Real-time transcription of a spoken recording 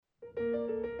Hello,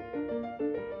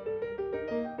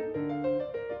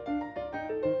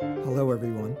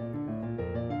 everyone.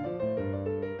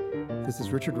 This is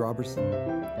Richard Robertson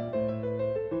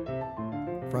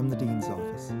from the Dean's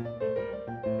Office.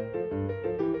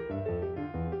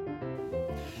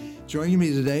 Joining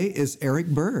me today is Eric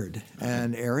Bird,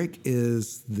 and Eric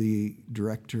is the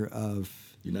director of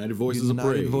United Voices of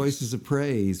Praise. Voices of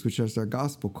Praise, which is our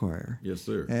gospel choir. Yes,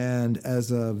 sir. And as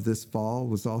of this fall,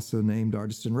 was also named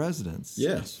Artist in Residence.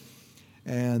 Yes.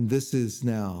 And this is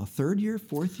now third year,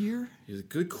 fourth year? It's a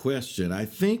good question. I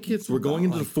think we're going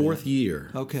into the fourth year.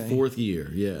 Okay. Fourth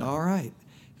year, yeah. All right.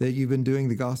 That you've been doing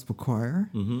the gospel choir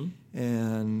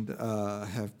and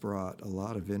have brought a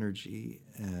lot of energy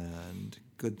and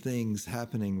good things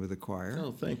happening with the choir.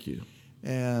 Oh, thank you.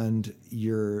 And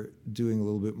you're doing a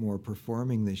little bit more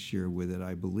performing this year with it,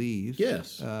 I believe.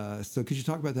 Yes. So could you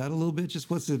talk about that a little bit? Just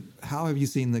how have you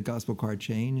seen the gospel choir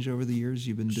change over the years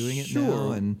you've been doing it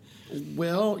now? And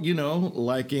well,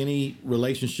 like any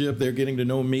relationship, they're getting to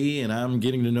know me and I'm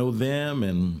getting to know them.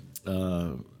 And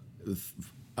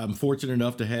I'm fortunate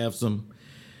enough to have some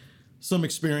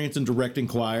experience in directing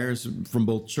choirs from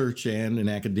both church and in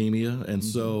academia. And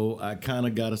so I kind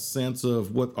of got a sense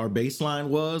of what our baseline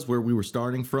was, where we were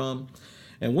starting from.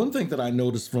 And one thing that I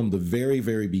noticed from the very,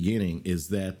 very beginning is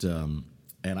that,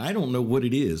 and I don't know what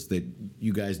it is that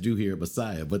you guys do here at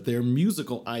Messiah, but their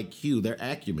musical IQ, their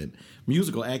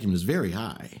musical acumen is very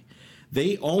high.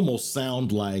 They almost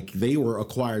sound like they were a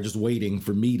choir just waiting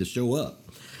for me to show up.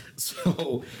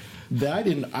 So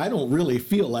I don't really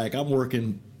feel like I'm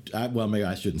working. Well, maybe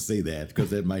I shouldn't say that because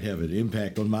that might have an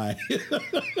impact on my.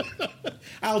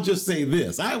 I'll just say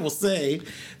this. I will say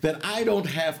that I don't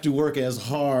have to work as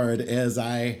hard as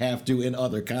I have to in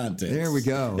other contexts. there we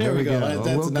go. There we go.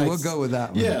 We'll go with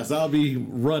that one. Yes, I'll be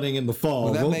running in the fall.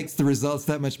 Well, that makes the results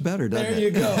that much better, doesn't it? There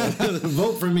you go.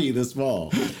 Vote for me this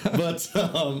fall. But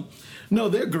no,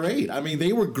 they're great. I mean,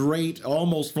 they were great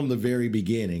almost from the very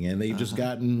beginning, and they've just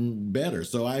gotten better.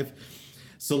 So I've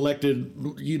selected,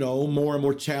 more and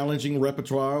more challenging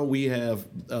repertoire. We have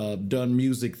done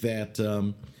music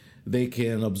that they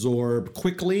can absorb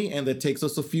quickly, and that takes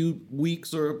us a few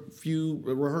weeks or a few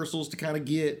rehearsals to kind of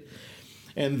get.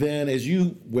 And then, as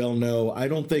you well know, I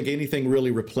don't think anything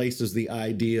really replaces the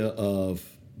idea of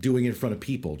doing it in front of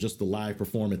people, just the live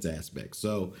performance aspect.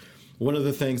 So one of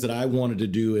the things that I wanted to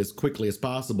do as quickly as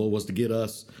possible was to get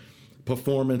us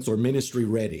performance or ministry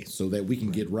ready so that we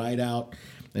can get right out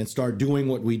and start doing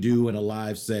what we do in a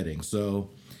live setting. So,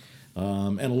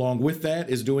 and along with that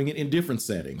is doing it in different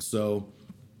settings. So,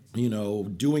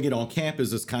 doing it on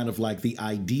campus is kind of like the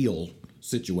ideal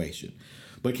situation.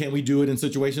 But can we do it in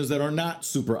situations that are not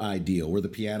super ideal, where the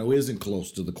piano isn't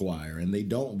close to the choir and we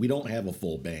don't have a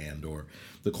full band, or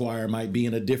the choir might be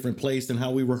in a different place than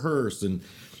how we rehearse and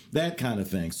that kind of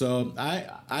thing. So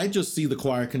I just see the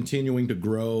choir continuing to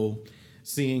grow,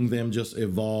 seeing them just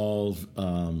evolve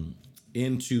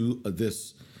into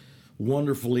this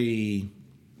wonderfully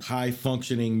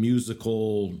high-functioning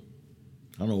musical,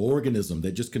 organism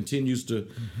that just continues to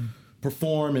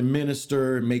perform and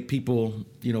minister and make people,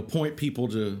 point people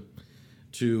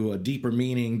to a deeper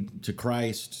meaning to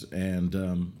Christ,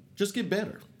 and just get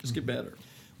better. Just get better.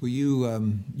 Well,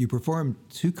 you performed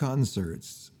 2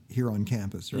 concerts here on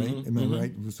campus, right? Am I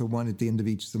right? So one at the end of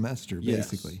each semester,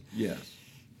 basically. Yes.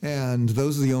 And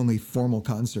those are the only formal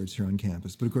concerts here on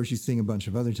campus. But of course, you sing a bunch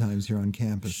of other times here on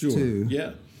campus too.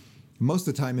 Yeah. Most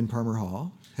of the time in Palmer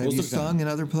Hall. Have you sung in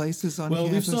other places on campus?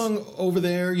 Well, we've sung over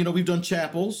there. We've done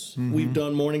chapels. We've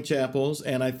done morning chapels,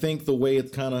 and I think the way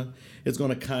it's going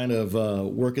to kind of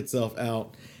work itself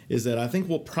out is that I think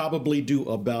we'll probably do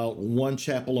about 1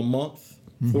 chapel a month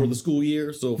for the school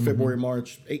year. So February,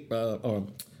 March, April,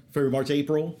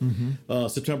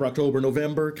 September, October,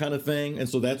 November kind of thing. And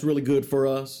so that's really good for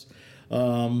us.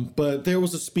 But there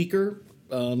was a speaker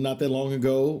not that long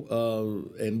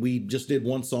ago, and we just did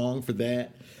 1 song for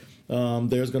that.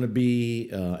 There's going to be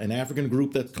an African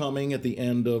group that's coming at the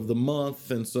end of the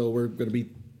month, and so we're going to be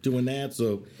doing that.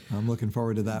 So I'm looking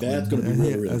forward to that. That's going to be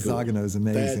really, really cool. Azagano is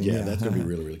amazing. That's going to be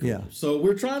really, really cool. Yeah. So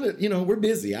we're trying to, we're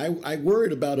busy. I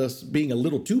worried about us being a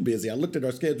little too busy. I looked at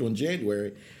our schedule in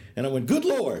January, and I went, "Good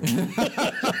Lord,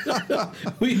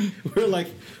 we're like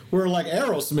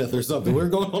Aerosmith or something. We're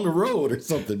going on the road or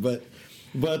something." But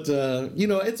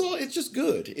it's just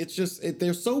good. It's just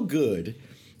they're so good,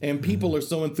 and people are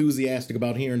so enthusiastic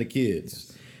about hearing the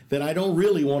kids that I don't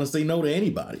really want to say no to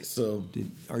anybody. So,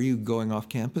 are you going off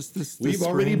campus this We've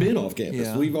already spring? been off campus.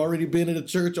 Yeah. We've already been at a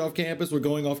church off campus. We're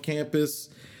going off campus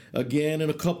again in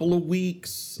a couple of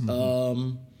weeks.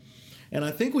 And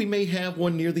I think we may have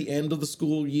one near the end of the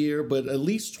school year, but at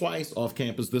least twice off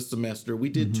campus this semester. We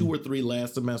did 2 or 3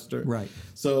 last semester. Right.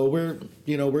 So we're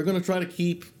going to try to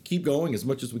keep going as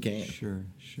much as we can. Sure.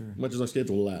 As much as our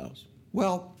schedule allows.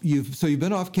 Well, you've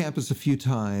been off campus a few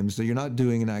times, so you're not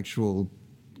doing an actual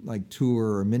like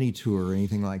tour or mini tour or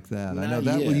anything like that. I know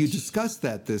that yet. well, you discussed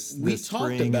that this We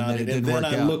spring, talked about and it, didn't and then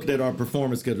work I out. looked at our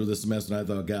performance schedule this semester, and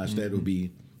I thought, gosh, that would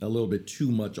be a little bit too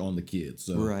much on the kids.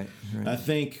 So Right. I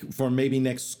think for maybe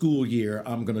next school year,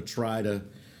 I'm going to try to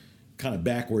kind of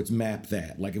backwards map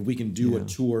that. Like if we can do a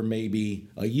tour maybe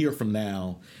a year from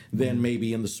now, then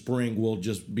maybe in the spring we'll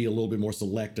just be a little bit more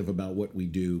selective about what we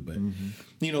do. But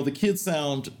the kids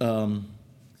sound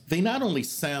they not only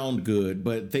sound good,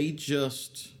 but they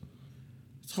just,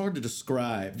 it's hard to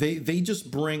describe. They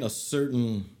just bring a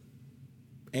certain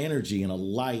energy and a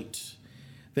light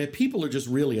that people are just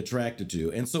really attracted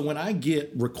to. And so when I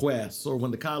get requests, or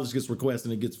when the college gets requests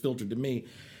and it gets filtered to me,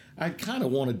 I kind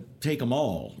of want to take them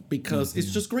all, because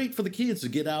it's just great for the kids to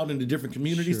get out into different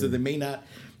communities that they may not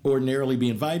ordinarily be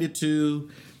invited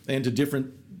to, and to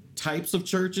different types of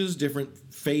churches, different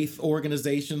faith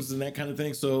organizations, and that kind of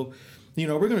thing. So,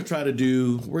 we're going to try to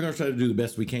do the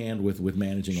best we can with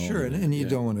managing all. Sure, of it. and you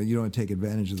don't want to take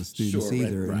advantage of the students Sure,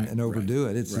 either right, and overdo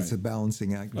right, it. It's a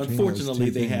balancing act. Between Unfortunately, those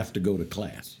two they things. have to go to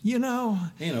class. Which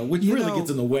really gets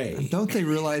in the way. Don't they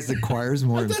realize that choir's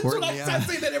more That's important? what I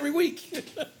say that every week.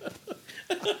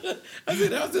 I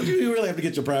said, you really have to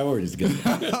get your priorities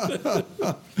together.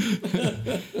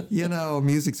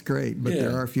 Music's great, but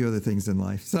there are a few other things in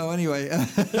life. So anyway,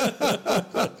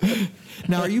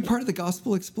 now are you part of the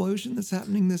Gospel Explosion that's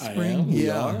happening this spring? I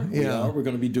am. We are. We're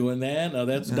going to be doing that.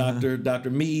 That's Dr.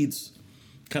 Meads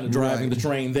kind of driving the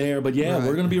train there. But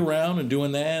we're going to be around and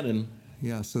doing that. And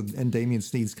and Damian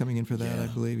Sneed's coming in for that, I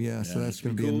believe. So that's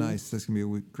going to be cool. that's going to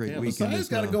be a great weekend. Messiah's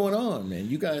got it going on, man.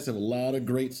 You guys have a lot of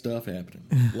great stuff happening.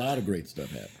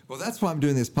 Well, that's why I'm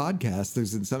doing this podcast.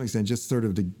 There's, in some extent, just sort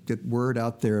of to get word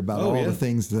out there about all the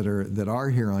things that are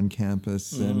here on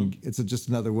campus, and it's just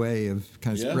another way of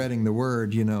kind of spreading the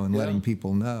word, and letting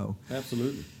people know.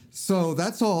 Absolutely. So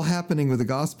that's all happening with the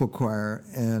gospel choir,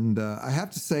 and I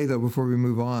have to say though, before we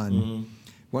move on,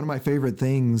 one of my favorite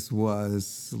things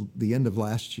was the end of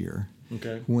last year,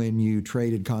 when you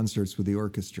traded concerts with the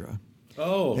orchestra.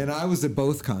 Oh. And I was at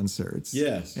both concerts.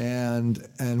 Yes. And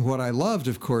what I loved,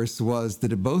 of course, was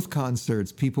that at both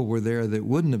concerts, people were there that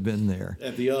wouldn't have been there.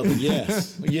 At the other,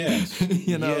 yes.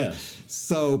 Yes.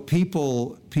 So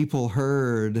people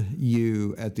heard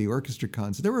you at the orchestra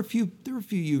concert. There were a few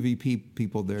UVP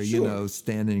people there,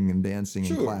 standing and dancing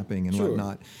and clapping and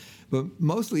whatnot. But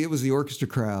mostly it was the orchestra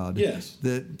crowd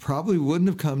that probably wouldn't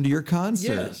have come to your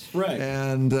concert. Yes, right.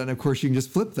 And of course, you can just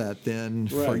flip that then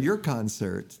for your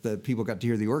concert, that people got to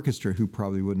hear the orchestra who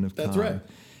probably wouldn't have come. That's right.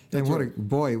 And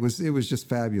it was just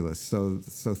fabulous. So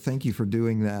thank you for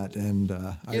doing that, and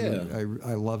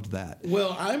I loved that.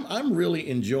 Well, I'm really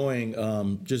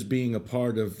enjoying just being a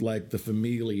part of like the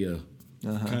Familia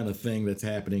kind of thing that's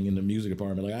happening in the music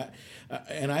department. Like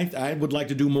I would like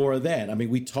to do more of that. I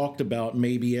mean, we talked about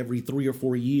maybe every 3 or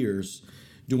 4 years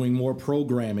doing more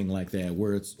programming like that,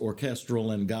 where it's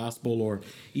orchestral and gospel, or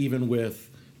even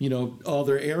with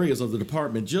other areas of the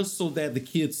department, just so that the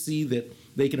kids see that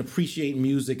they can appreciate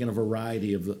music in a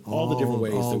variety of all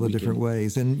the different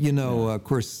ways. And of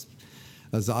course,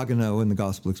 Zagano and the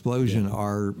Gospel Explosion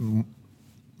are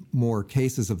more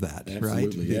cases of that.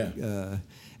 Absolutely, right?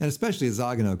 And especially at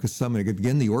Zagano, because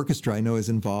the orchestra I know is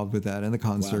involved with that, and the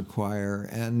concert choir,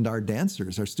 and our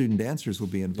student dancers will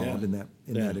be involved in that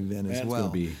event as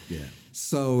well.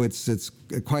 So it's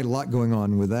quite a lot going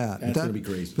on with that. That's going to be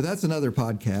crazy. But that's another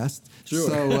podcast. Sure.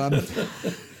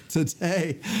 So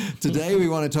today we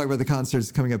want to talk about the concerts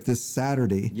coming up this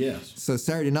Saturday. Yes. So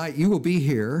Saturday night you will be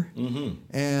here,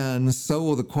 and so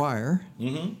will the choir.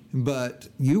 But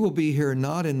you will be here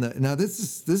not in the. Now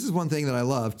this is one thing that I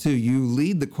love too. You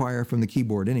lead the choir from the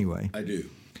keyboard anyway. I do.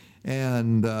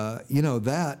 And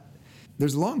that.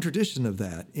 There's a long tradition of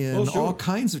that in all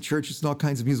kinds of churches and all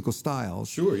kinds of musical styles.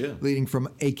 Sure, yeah. Leading from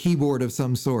a keyboard of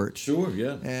some sort. Sure,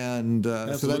 yeah. And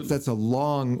so that's a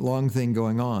long thing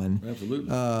going on. Absolutely.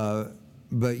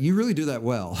 But you really do that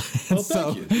well. Well,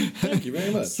 thank you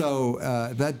very much. So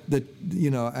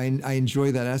I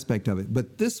enjoy that aspect of it.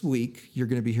 But this week you're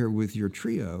going to be here with your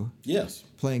trio. Yes.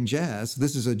 Playing jazz.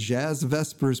 This is a Jazz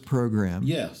Vespers program.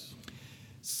 Yes.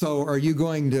 So are you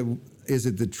going to? Is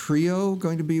it the trio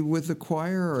going to be with the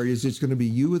choir, or is it going to be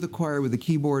you with the choir with the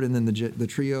keyboard and then the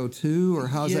trio too, or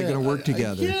how's that going to work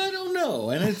together? I don't know. No,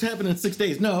 and it's happening in 6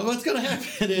 days. No, what's going to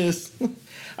happen is,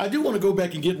 I do want to go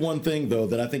back and get one thing though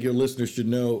that I think your listeners should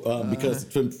know, because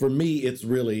for me it's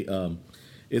really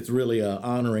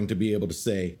honoring to be able to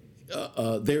say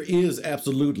there is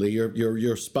absolutely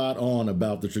you're spot on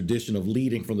about the tradition of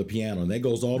leading from the piano, and that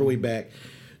goes all the way back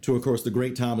to, of course, the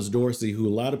great Thomas Dorsey, who a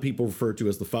lot of people refer to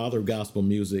as the father of gospel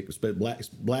music,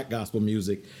 black gospel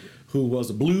music, who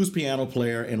was a blues piano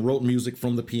player and wrote music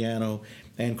from the piano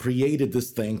and created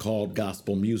this thing called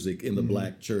gospel music in the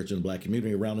black church and black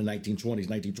community around the 1920s,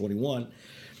 1921.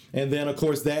 And then, of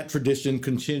course, that tradition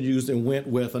continues and went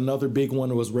with another big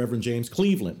one was Reverend James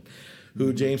Cleveland,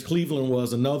 who James Cleveland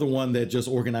was another one that just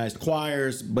organized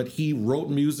choirs, but he wrote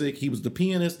music. He was the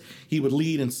pianist. He would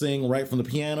lead and sing right from the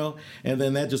piano. And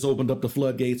then that just opened up the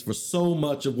floodgates for so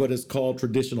much of what is called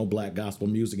traditional black gospel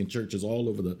music in churches all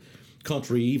over the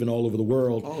country, even all over the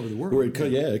world. All over the world. Where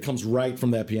it comes right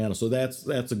from that piano. So that's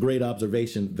a great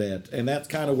observation, and that's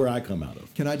kind of where I come out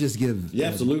of. Can I just give... Yeah,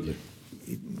 absolutely.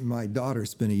 My daughter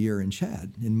spent a year in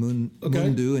Chad, in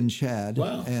Mundu in Chad,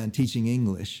 wow. and teaching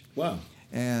English. Wow.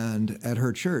 And at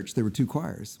her church, there were 2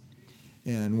 choirs.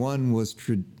 And one was,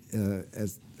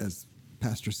 as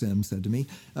Pastor Sim said to me,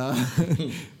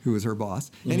 who was her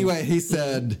boss. Anyway, he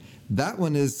said, that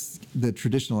one is the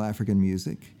traditional African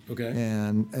music. Okay.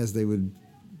 And as they would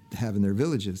have in their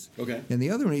villages. Okay. And the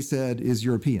other one, he said, is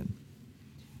European.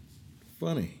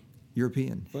 Funny.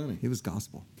 European. Funny. It was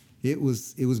gospel. It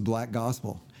was black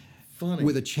gospel. Funny.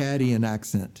 With a Chadian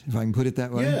accent, if I can put it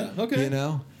that way. Yeah, okay. You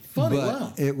know? Funny, but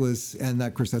wow. It was, and that,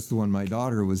 of course, that's the one my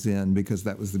daughter was in because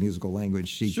that was the musical language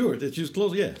sure, that she was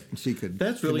close, yeah. She could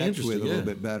that's really connect with a little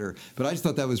bit better. But I just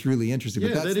thought that was really interesting.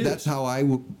 Yeah, but that's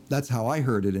how I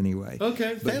heard it anyway.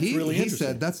 Okay, but that's really interesting.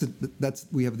 He said that's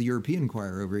we have the European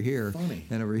choir over here. Funny.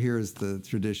 And over here is the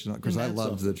traditional. Because I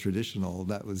loved the traditional.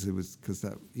 It was because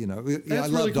that I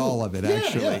loved really cool. all of it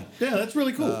actually. Yeah, that's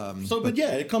really cool. But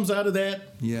it comes out of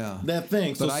that. Yeah. That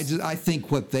thing. But I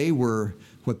think what they were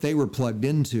plugged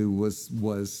into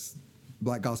was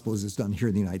black gospel as it's done here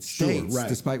in the United States, right.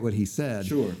 despite what he said,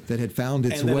 sure. that had found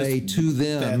its way to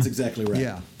them. That's exactly right.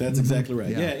 Yeah. That's exactly right.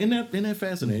 Yeah. Isn't that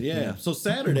fascinating? Yeah. So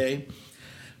Saturday,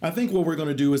 I think what we're going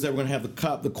to do is that we're going to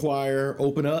have the choir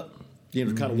open up,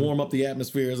 kind of warm up the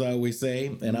atmosphere, as I always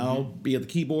say, and I'll be at the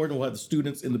keyboard and we'll have the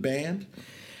students in the band.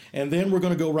 And then we're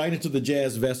going to go right into the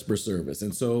Jazz Vesper service.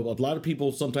 And so a lot of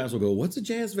people sometimes will go, what's a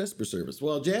Jazz Vesper service?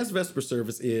 Well, Jazz Vesper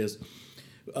service is...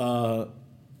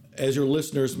 as your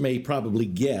listeners may probably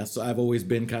guess, I've always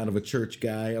been kind of a church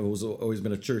guy. I've always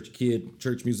been a church kid,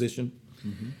 church musician.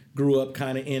 Grew up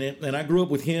kind of in it. And I grew up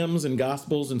with hymns and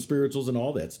gospels and spirituals and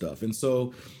all that stuff. And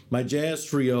so my jazz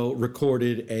trio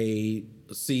recorded a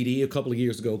CD a couple of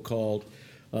years ago called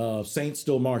Saints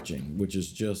Still Marching, which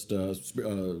is just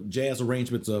jazz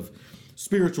arrangements of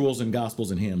spirituals and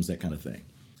gospels and hymns, that kind of thing.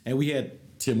 And we had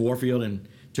Tim Warfield and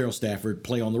Terrell Stafford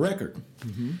play on the record.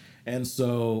 And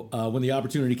so when the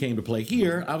opportunity came to play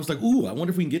here, I was like, ooh, I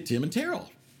wonder if we can get Tim and Terrell,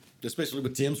 especially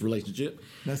with Tim's relationship.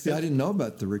 Now, see, I didn't know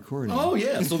about the recording. Oh,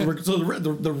 yeah. So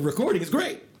the recording is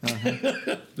great.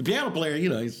 The piano player,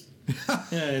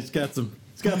 he's got some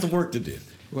work to do.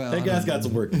 Well, that guy's got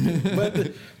some work to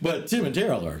do. But Tim and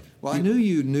Terrell are. Well, I knew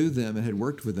you knew them and had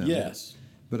worked with them. Yes.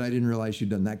 But I didn't realize you'd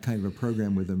done that kind of a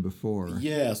program with them before.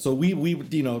 Yeah, so we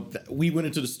went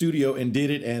into the studio and did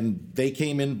it, and they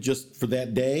came in just for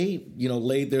that day,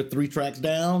 laid their 3 tracks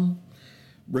down,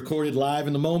 recorded live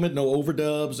in the moment, no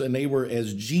overdubs, and they were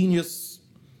as genius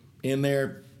in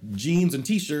their jeans and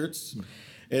T-shirts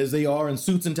as they are in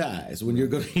suits and ties. When you're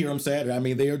going to hear them Saturday, I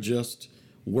mean, they are just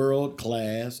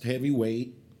world-class,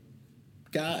 heavyweight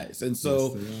guys. And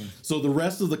so, so the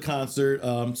rest of the concert,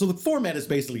 so the format is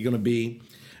basically going to be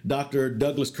Dr.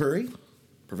 Douglas Curry,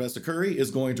 Professor Curry,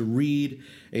 is going to read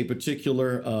a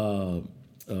particular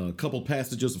couple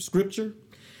passages of scripture.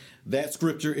 That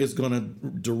scripture is going to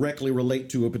directly relate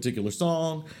to a particular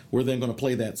song. We're then going to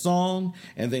play that song,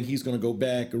 and then he's going to go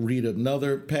back and read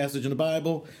another passage in the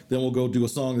Bible. Then we'll go do a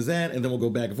song as that, and then we'll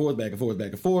go back and forth, back and forth,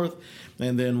 back and forth,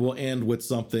 and then we'll end with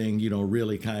something,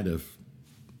 really kind of,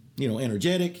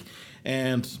 energetic,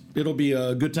 and it'll be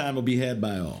a good time. Will be had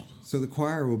by all. So the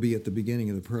choir will be at the beginning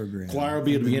of the program. Choir will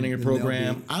be at the beginning of the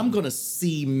program. I'm going to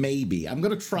see maybe. I'm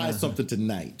going to try something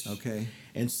tonight. Okay.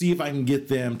 And see if I can get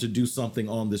them to do something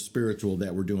on this spiritual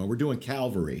that we're doing. We're doing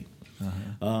Calvary.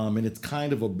 And it's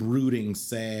kind of a brooding,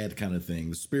 sad kind of thing.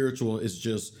 The spiritual is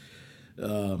just,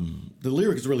 the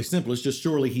lyric is really simple. It's just,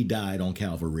 surely he died on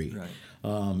Calvary.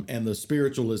 Right. And the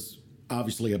spiritual is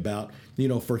obviously about,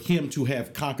 for him to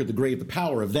have conquered the grave, the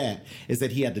power of that is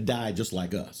that he had to die just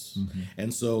like us.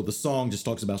 And so the song just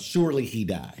talks about surely he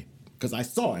died. because I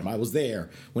saw him. I was there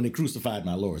when they crucified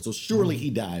my Lord. So surely he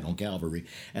died on Calvary.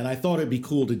 And I thought it'd be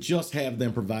cool to just have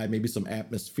them provide maybe some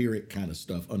atmospheric kind of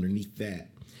stuff underneath that,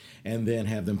 and then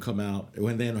have them come out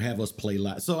and then have us play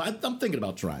live. So I'm thinking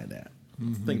about trying that.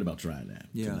 Thinking about trying that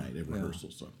tonight at rehearsal.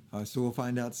 So we'll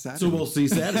find out Saturday. So we'll see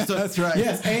Saturday. So, that's right.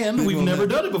 Yes, and we've never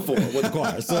done it before with the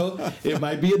choir, so it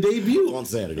might be a debut on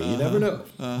Saturday. You never know.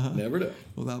 Never know.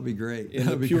 Well, that'll be great. In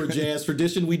the pure jazz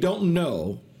tradition, we don't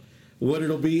know what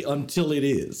it'll be until it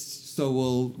is. So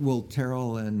will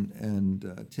Terrell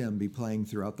and Tim be playing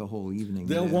throughout the whole evening?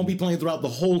 They won't be playing throughout the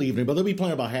whole evening, but they'll be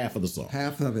playing about half of the song.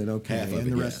 Half of it, okay. Half of and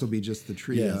it, the rest will be just the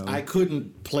trio. Yes, I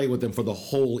couldn't play with them for the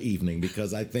whole evening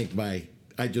because I think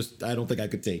I don't think I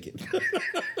could take it.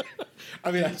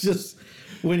 I mean,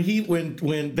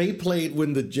 when they played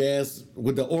the jazz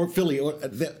with the Philly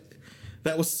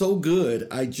that was so good.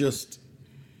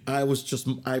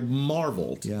 I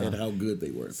marveled at how good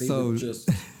they were.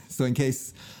 So in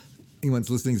case anyone's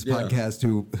listening to this podcast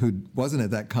who wasn't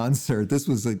at that concert, this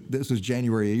was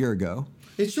January a year ago.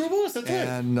 It sure was. That's right.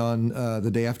 And on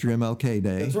the day after MLK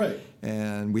Day. That's right.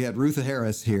 And we had Ruth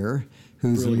Harris here,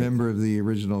 who's Brilliant. a member of the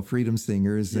original Freedom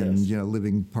Singers and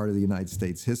living part of the United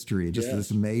States history. Just this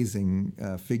amazing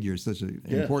figure, such an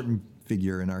important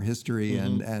figure in our history,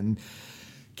 and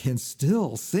can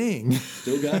still sing.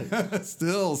 Still got it.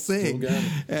 Still sing. Still got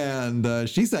it. And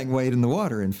she sang Wade in the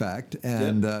Water, in fact,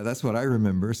 and that's what I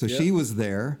remember. So she was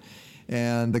there.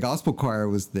 And the gospel choir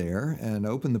was there and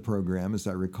opened the program, as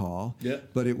I recall.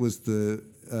 But it was the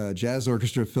Jazz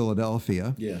Orchestra of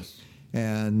Philadelphia. Yes.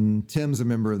 And Tim's a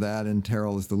member of that, and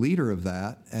Terrell is the leader of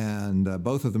that. And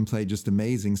both of them played just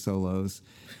amazing solos.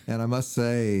 And I must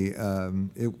say,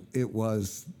 it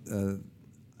was.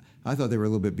 I thought they were a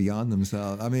little bit beyond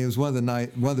themselves. I mean, it was one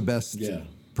of the best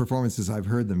performances I've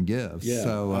heard them give. Yeah,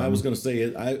 so I was going to say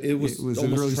it was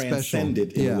almost really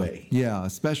transcended special. in a way. Yeah, a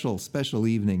special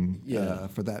evening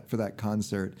for that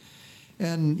concert.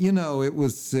 And it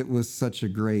was such a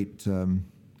great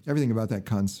everything about that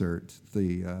concert.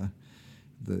 The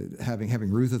having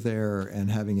Ruth there and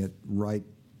having it right,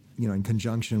 in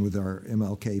conjunction with our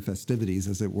MLK festivities,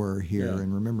 as it were, here,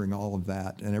 and remembering all of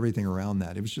that and everything around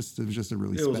that. It was just a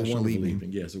really special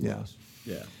evening. Yes, it was.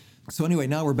 Yeah. So anyway,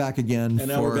 now we're back again. And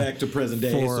now we're back to present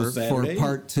day, so Saturday. For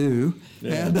part 2.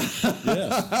 Yeah. And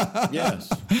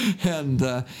yes. And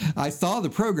I saw the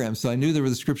program, so I knew there were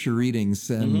the scripture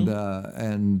readings, and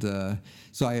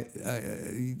so I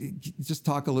just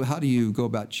talk a little. How do you go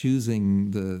about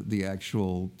choosing the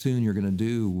actual tune you're going to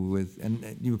do with,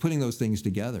 and you were putting those things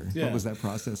together? Yeah. What was that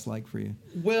process like for you?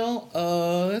 Well,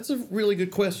 that's a really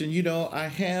good question. I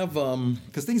have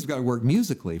because things have got to work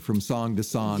musically from song to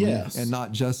song, and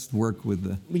not just work with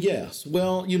the. Yes.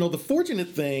 Well, the fortunate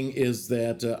thing is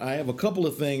that I have a couple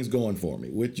of things going for me,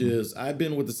 which is I've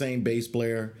been with the same bass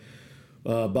player,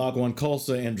 Bhagwan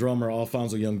Khalsa, and drummer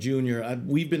Alfonso Young Jr.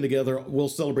 We've been together. We'll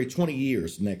celebrate 20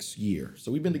 years next year. So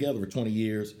we've been together for 20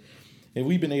 years, and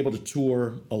we've been able to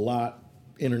tour a lot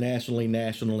internationally,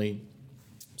 nationally.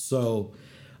 So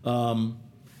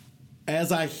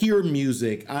as I hear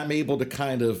music, I'm able to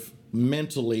kind of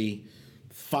mentally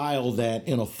file that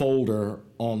in a folder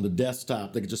on the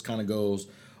desktop that just kind of goes,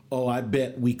 oh, I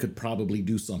bet we could probably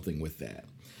do something with that.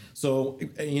 So,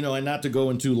 and not to go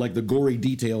into like the gory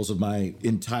details of my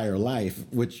entire life,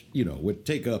 which, would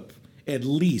take up at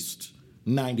least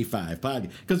 95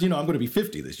 podcasts. Because, I'm going to be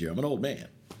 50 this year. I'm an old man.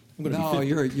 No,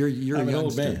 you're I'm an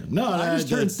old man. No, I just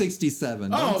turned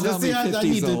 67. Oh, I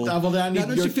need to.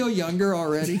 Don't you feel younger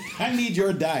already? I need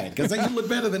your diet because you look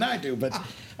better than I do. But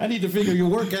I need to figure you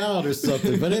work out or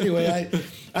something. But anyway,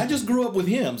 I just grew up with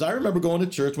hymns. I remember going to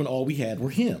church when all we had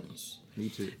were hymns. Me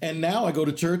too. And now I go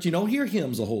to church. You don't hear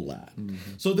hymns a whole lot. Mm-hmm.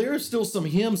 So there are still some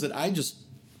hymns that I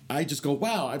just go,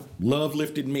 wow, Love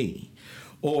Lifted Me,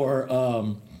 or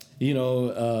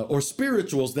or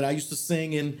spirituals that I used to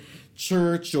sing in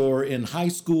church or in high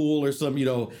school or some,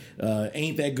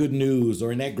 Ain't That Good News,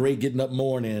 or In That Great Getting Up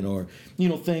Morning, or,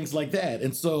 things like that.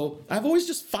 And so I've always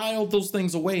just filed those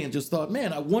things away and just thought,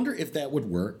 man, I wonder if that would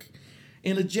work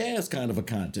in a jazz kind of a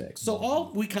context. So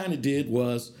all we kind of did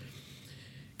was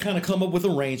kind of come up with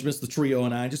arrangements, the trio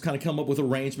and I just kind of come up with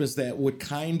arrangements that would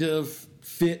kind of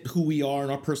fit who we are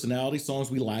and our personality, songs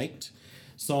we liked,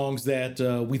 songs that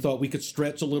we thought we could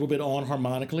stretch a little bit on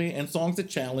harmonically, and songs that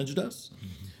challenged us.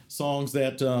 Songs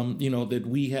that that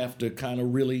we have to kind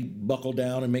of really buckle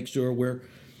down and make sure we're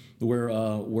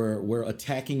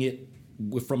attacking it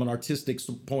from an artistic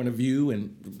point of view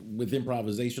and with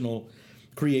improvisational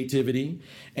creativity.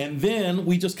 And then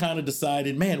we just kind of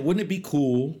decided, man, wouldn't it be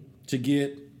cool to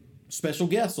get special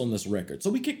guests on this record? So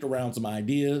we kicked around some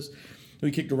ideas.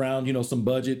 we kicked around, some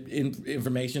budget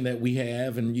information that we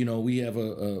have, and we have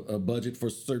a budget for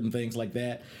certain things like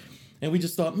that, and we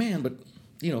just thought, man, but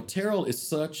Terrell is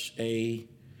such a,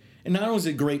 and not only is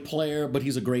he a great player, but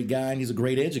he's a great guy and he's a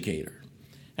great educator.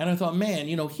 And I thought, man,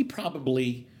 he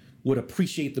probably would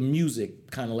appreciate the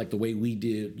music kind of like the way we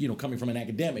did, coming from an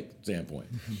academic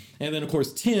standpoint. Mm-hmm. And then, of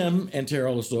course, Tim and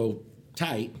Terrell are so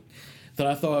tight that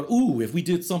I thought, ooh, if we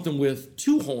did something with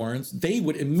two horns, they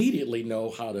would immediately know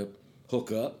how to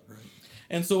hook up. Right.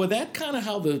 And so that kind of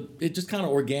how it just kind of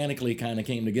organically kind of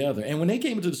came together. And when they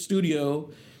came into the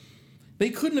studio, they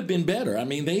couldn't have been better. I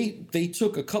mean, they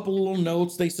took a couple of little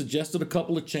notes, they suggested a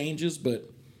couple of changes, but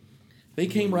they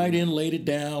came right in, laid it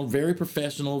down, very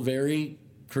professional, very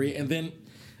creative. And then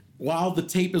while the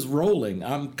tape is rolling,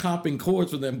 I'm comping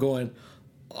chords for them going,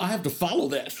 I have to follow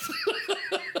that.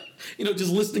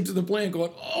 Just listening to them play and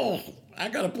going, oh, I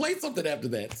got to play something after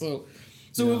that. So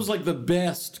It was like the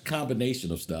best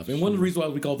combination of stuff. And one of the reasons why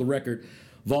we call the record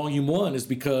Volume 1 is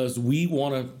because we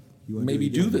want to maybe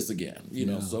do this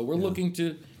again. So we're looking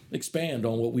to expand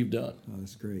on what we've done. Oh,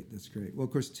 that's great. That's great. Well,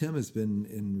 of course, Tim has been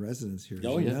in residence here,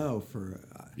 for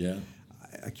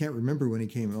I can't remember when he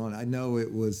came on. I know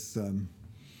it was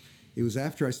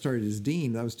after I started as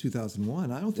dean. That was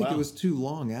 2001. I don't think it was too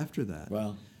long after that.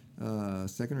 Wow.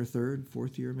 Second or third,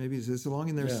 fourth year, maybe it's along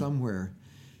in there somewhere.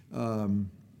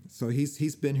 So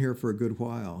he's been here for a good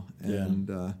while, and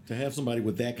to have somebody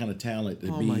with that kind of talent,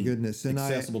 my goodness, and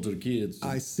accessible to the kids.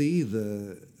 I see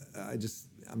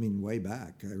way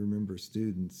back, I remember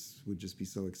students would just be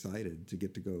so excited to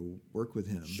get to go work with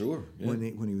him. Sure. Yeah.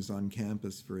 When he was on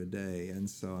campus for a day, and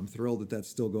so I'm thrilled that that's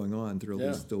still going on. Thrilled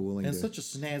he's still willing. And such a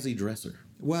snazzy dresser.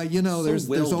 Well, there's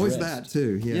always that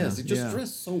too. Yeah. Yes, he just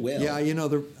dressed so well. Yeah,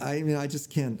 I just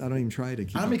can't. I don't even try to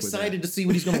keep. I'm excited to see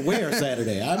what he's going to wear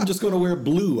Saturday. I'm just going to wear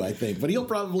blue, I think, but he'll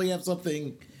probably have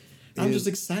something. I'm just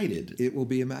excited. It will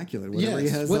be immaculate. Whatever he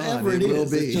has whatever on, it will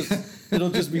be. It'll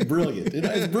just be brilliant.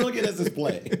 As brilliant as his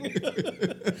play.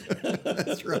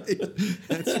 That's right.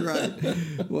 That's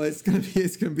right. Well, it's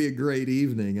gonna be a great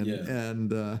evening,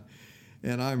 and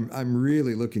I'm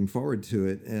really looking forward to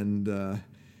it, and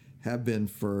have been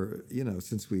for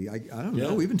since I don't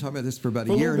know, we've been talking about this for about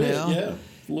a year now. Yeah,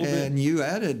 a little bit. And you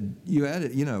added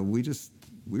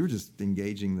we were just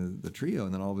engaging the trio,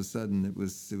 and then all of a sudden it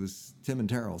was Tim and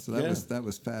Terrell. So that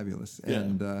was fabulous. Yeah.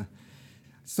 And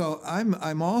so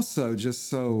I'm also just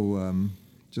so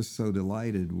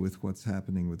delighted with what's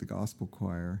happening with the gospel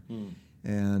choir,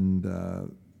 and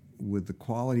with the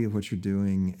quality of what you're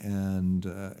doing,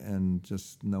 and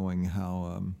just knowing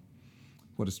how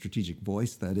what a strategic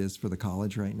voice that is for the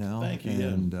college right now. Thank you.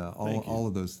 And all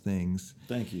of those things.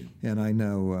 Thank you. And I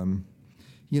know.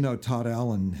 Todd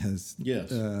Allen has.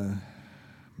 Yes.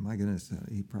 My goodness,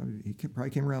 he probably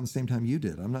came around the same time you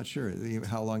did. I'm not sure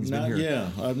how long he's been here.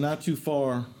 Yeah, not too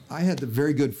far. I had the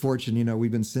very good fortune.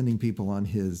 We've been sending people on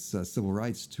his civil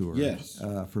rights tour. Yes.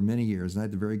 For many years, and I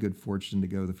had the very good fortune to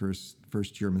go the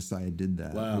first year Messiah did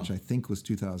that, which I think was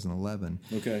 2011.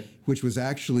 Okay. Which was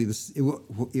actually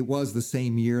it was the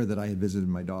same year that I had visited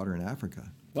my daughter in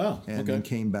Africa. Wow. And then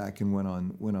came back and went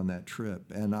on that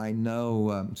trip. And I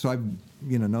know, so I've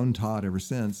known Todd ever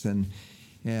since,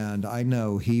 and I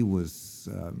know he was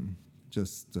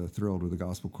just thrilled with the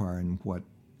gospel choir and what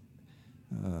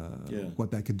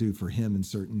that could do for him in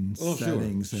certain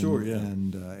settings,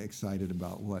 and excited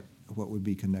about what would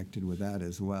be connected with that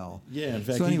as well. Yeah, in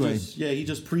fact, so anyway, he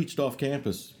just preached off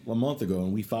campus a month ago,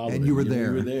 and we followed him. And you were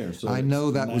there. We were there. So I know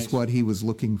that was what he was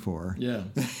looking for. Yeah,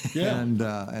 yeah.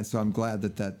 and so I'm glad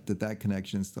that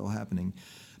connection is still happening.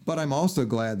 But I'm also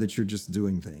glad that you're just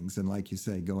doing things, and like you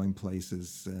say, going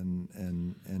places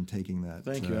and taking that.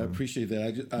 Thank you. I appreciate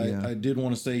that. I did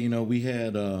want to say, we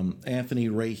had Anthony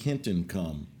Ray Hinton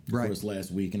come for us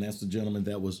last week, and that's the gentleman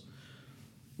that was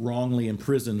wrongly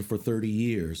imprisoned for 30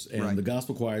 years. And the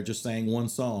gospel choir just sang one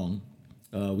song.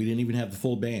 We didn't even have the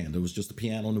full band. It was just the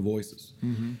piano and the voices.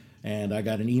 Mm-hmm. And I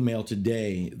got an email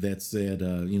today that said,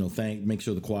 make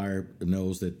sure the choir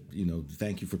knows that,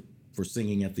 thank you for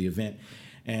singing at the event.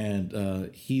 And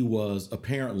he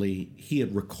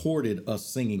had recorded us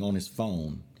singing on his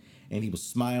phone, and he was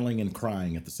smiling and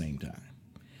crying at the same time.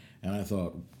 And I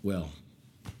thought, well,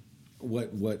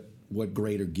 what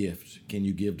greater gift can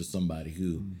you give to somebody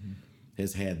who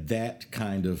has had that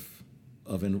kind of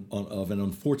an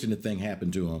unfortunate thing happen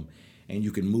to them, and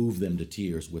you can move them to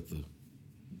tears with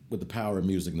the power of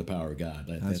music and the power of God.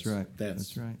 That's right.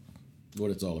 That's right.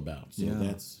 What it's all about. So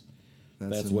that's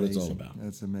amazing. what it's all about.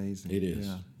 That's amazing. It is.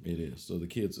 Yeah. It is. So the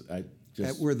kids,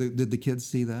 did the kids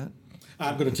see that?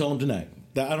 I'm going to tell them tonight.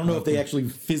 I don't know if they actually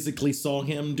physically saw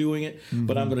him doing it,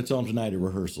 but I'm going to tell them tonight at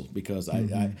rehearsal, because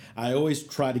I always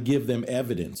try to give them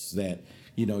evidence that,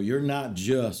 you're not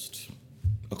just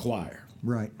a choir.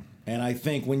 Right. And I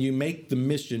think when you make the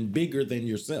mission bigger than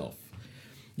yourself,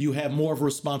 you have more of a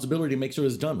responsibility to make sure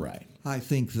it's done right. I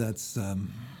think that's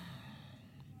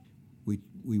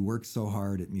we work so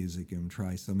hard at music and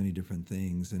try so many different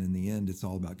things, and in the end, it's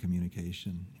all about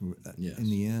communication. Yes.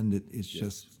 In the end, it's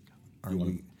just you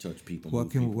want to touch people. What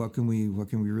can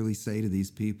we really say to these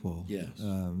people? Yes.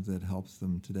 That helps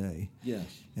them today. Yes.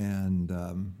 And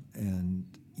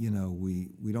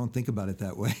we don't think about it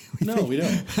that way. We don't.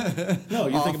 No,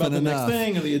 you think about the next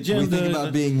thing or the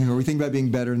agenda. We think about being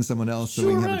better than someone else, so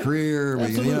we can have a career,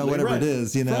 whatever it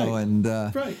is,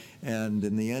 Right. And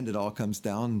in the end, it all comes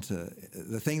down to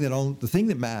the thing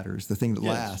that matters, the thing that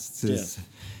lasts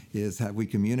is have we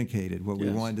communicated what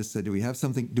we wanted to say? Do we have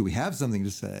something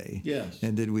to say? Yes.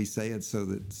 And did we say it so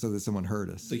that someone heard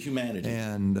us? The humanity.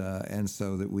 And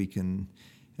so that we can.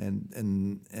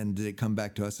 And did it come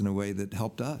back to us in a way that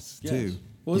helped us too?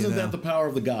 Well, isn't that the power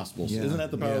of the Gospels? Yeah. Isn't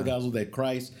that the power of the Gospel, that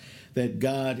Christ, that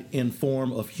God in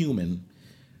form of human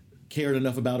cared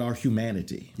enough about our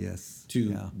humanity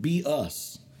to be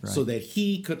us, so that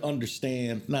he could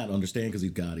not understand because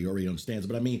he's God, he already understands,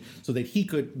 but I mean, so that he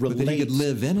could relate. But that he could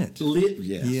live in it. It's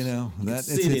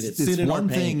one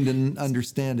thing to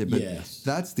understand it, but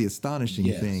that's the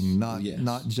astonishing thing, not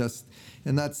just.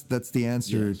 And that's the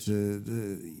answer to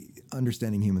the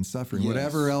understanding human suffering.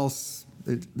 Whatever else,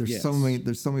 there's so many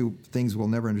things we'll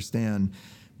never understand,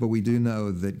 but we do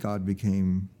know that God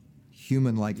became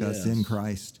human like us in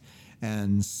Christ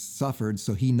and suffered,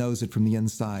 so he knows it from the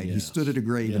inside. He stood at a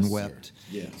grave and wept.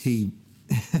 He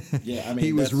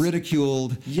he was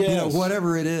ridiculed.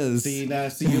 Whatever it is. See,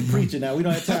 you're preaching now. We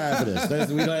don't have time for this.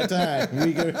 We don't have time.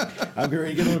 I'm going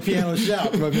to get on the piano and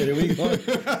shout for a minute. We're going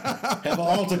to have an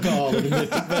altar call in a minute.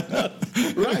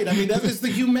 Right. I mean, that's the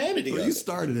humanity. Well, you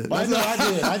started it. I know,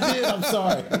 I did. I'm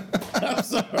sorry.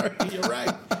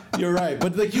 You're right.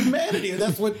 But the humanity,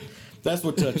 that's what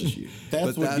touches you.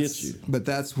 That's what gets you. But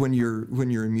that's when you're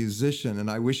a musician,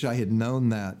 and I wish I had known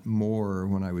that more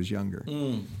when I was younger.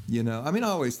 I mean, I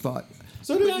always thought.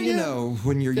 So did I.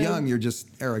 When you're young, you're just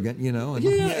arrogant. And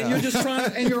you're just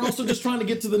trying, and you're also just trying to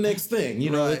get to the next thing.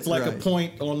 It's like a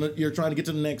point you're trying to get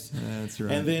to the next. That's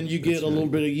right. And then you get a little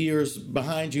bit of years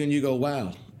behind you, and you go,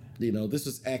 wow. This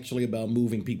is actually about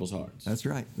moving people's hearts. That's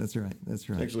right. It's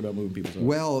actually about moving people's hearts.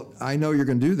 Well, I know you're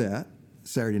going to do that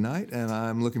Saturday night, and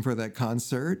I'm looking for that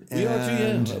concert. We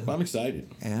are too, I'm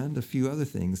excited. And a few other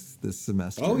things this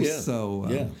semester. Oh, yeah. So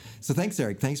thanks,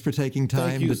 Eric. Thanks for taking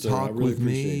time to talk with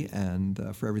me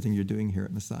and for everything you're doing here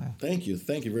at Messiah. Thank you.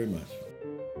 Thank you very much.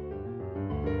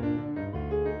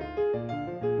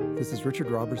 This is Richard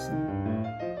Robertson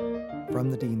from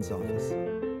the Dean's Office.